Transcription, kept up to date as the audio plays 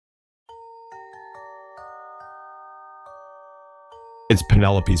It's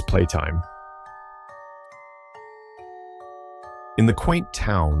Penelope's playtime. In the quaint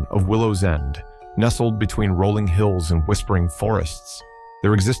town of Willow's End, nestled between rolling hills and whispering forests,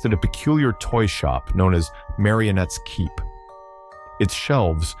 there existed a peculiar toy shop known as Marionette's Keep. Its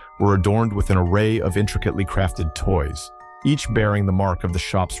shelves were adorned with an array of intricately crafted toys, each bearing the mark of the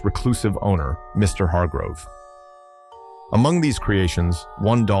shop's reclusive owner, Mr. Hargrove. Among these creations,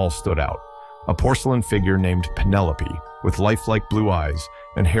 one doll stood out, a porcelain figure named Penelope, with lifelike blue eyes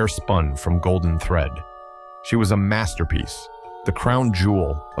and hair spun from golden thread. She was a masterpiece, the crown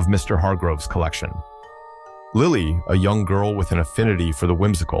jewel of Mr. Hargrove's collection. Lily, a young girl with an affinity for the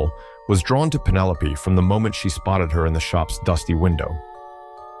whimsical, was drawn to Penelope from the moment she spotted her in the shop's dusty window.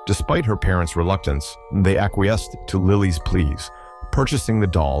 Despite her parents' reluctance, they acquiesced to Lily's pleas, purchasing the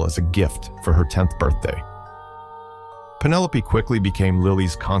doll as a gift for her 10th birthday. Penelope quickly became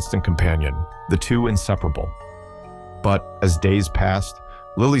Lily's constant companion, the two inseparable. But as days passed,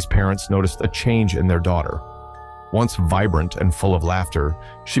 Lily's parents noticed a change in their daughter. Once vibrant and full of laughter,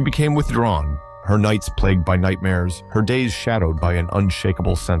 she became withdrawn, her nights plagued by nightmares, her days shadowed by an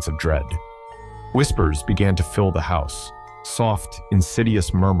unshakable sense of dread. Whispers began to fill the house, soft,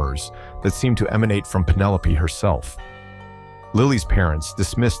 insidious murmurs that seemed to emanate from Penelope herself. Lily's parents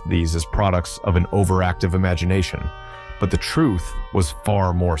dismissed these as products of an overactive imagination, but the truth was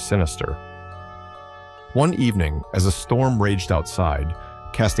far more sinister. One evening, as a storm raged outside,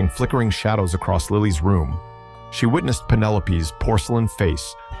 casting flickering shadows across Lily's room, she witnessed Penelope's porcelain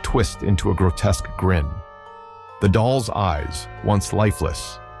face twist into a grotesque grin. The doll's eyes, once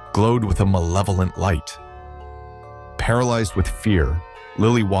lifeless, glowed with a malevolent light. Paralyzed with fear,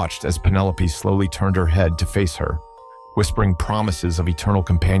 Lily watched as Penelope slowly turned her head to face her, whispering promises of eternal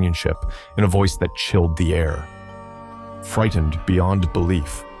companionship in a voice that chilled the air. Frightened beyond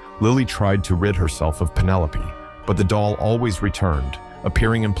belief, Lily tried to rid herself of Penelope, but the doll always returned,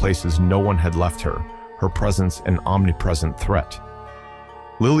 appearing in places no one had left her, her presence an omnipresent threat.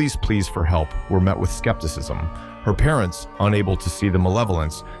 Lily's pleas for help were met with skepticism, her parents unable to see the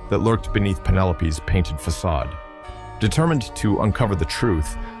malevolence that lurked beneath Penelope's painted facade. Determined to uncover the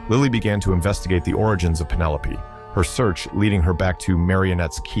truth, Lily began to investigate the origins of Penelope, her search leading her back to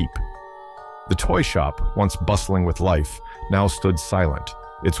Marionette's Keep. The toy shop, once bustling with life, now stood silent,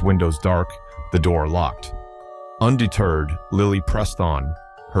 its windows dark, the door locked. Undeterred, Lily pressed on,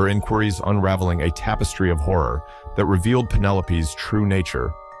 her inquiries unraveling a tapestry of horror that revealed Penelope's true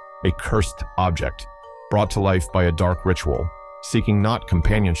nature, a cursed object, brought to life by a dark ritual, seeking not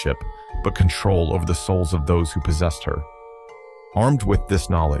companionship, but control over the souls of those who possessed her. Armed with this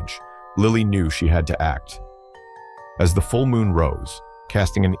knowledge, Lily knew she had to act. As the full moon rose,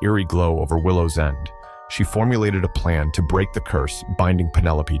 casting an eerie glow over Willow's End, she formulated a plan to break the curse binding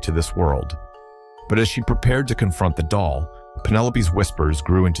Penelope to this world. But as she prepared to confront the doll, Penelope's whispers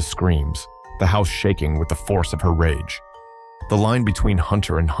grew into screams, the house shaking with the force of her rage. The line between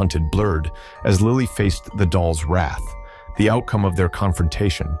hunter and hunted blurred as Lily faced the doll's wrath, the outcome of their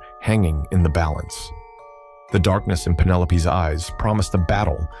confrontation hanging in the balance. The darkness in Penelope's eyes promised a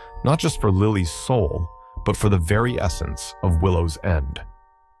battle, not just for Lily's soul, but for the very essence of Willow's End.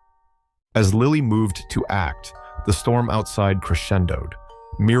 As Lily moved to act, the storm outside crescendoed,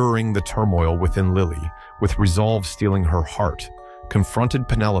 mirroring the turmoil within Lily, with resolve stealing her heart, confronted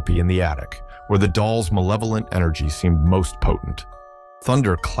Penelope in the attic, where the doll's malevolent energy seemed most potent.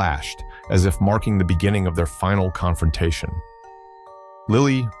 Thunder clashed, as if marking the beginning of their final confrontation.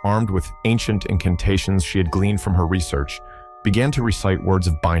 Lily, armed with ancient incantations she had gleaned from her research, began to recite words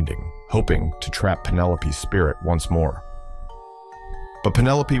of binding, hoping to trap Penelope's spirit once more. But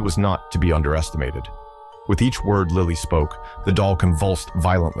Penelope was not to be underestimated. With each word Lily spoke, the doll convulsed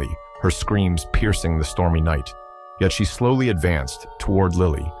violently, her screams piercing the stormy night. Yet she slowly advanced toward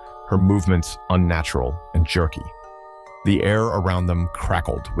Lily, her movements unnatural and jerky. The air around them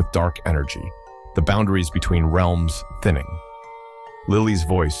crackled with dark energy, the boundaries between realms thinning. Lily's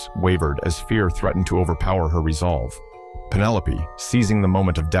voice wavered as fear threatened to overpower her resolve. Penelope, seizing the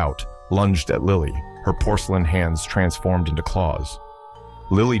moment of doubt, lunged at Lily, her porcelain hands transformed into claws.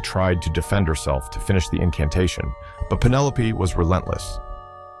 Lily tried to defend herself to finish the incantation, but Penelope was relentless.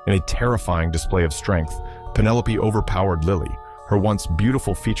 In a terrifying display of strength, Penelope overpowered Lily, her once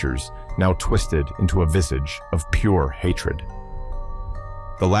beautiful features now twisted into a visage of pure hatred.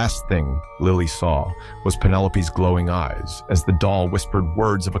 The last thing Lily saw was Penelope's glowing eyes as the doll whispered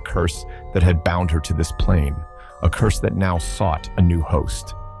words of a curse that had bound her to this plane, a curse that now sought a new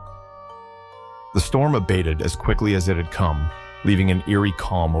host. The storm abated as quickly as it had come, leaving an eerie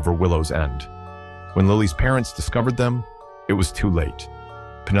calm over Willow's End. When Lily's parents discovered them, it was too late.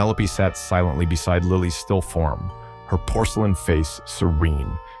 Penelope sat silently beside Lily's still form, her porcelain face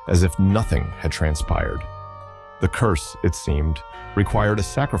serene, as if nothing had transpired. The curse, it seemed, required a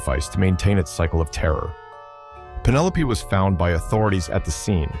sacrifice to maintain its cycle of terror. Penelope was found by authorities at the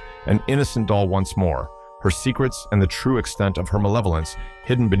scene, an innocent doll once more, her secrets and the true extent of her malevolence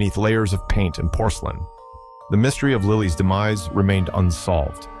hidden beneath layers of paint and porcelain. The mystery of Lily's demise remained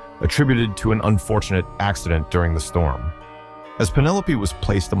unsolved, attributed to an unfortunate accident during the storm. As Penelope was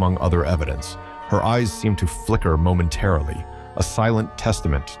placed among other evidence, her eyes seemed to flicker momentarily, a silent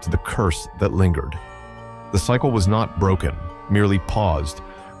testament to the curse that lingered. The cycle was not broken, merely paused,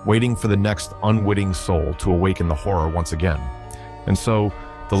 waiting for the next unwitting soul to awaken the horror once again. And so,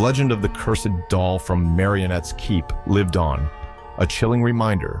 the legend of the cursed doll from Marionette's keep lived on, a chilling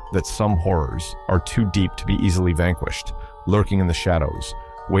reminder that some horrors are too deep to be easily vanquished, lurking in the shadows,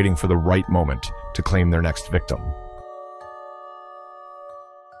 waiting for the right moment to claim their next victim.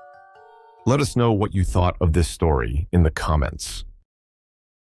 Let us know what you thought of this story in the comments.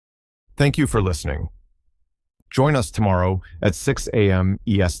 Thank you for listening. Join us tomorrow at 6 a.m.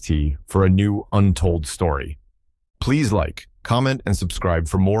 EST for a new untold story. Please like, comment, and subscribe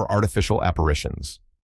for more artificial apparitions.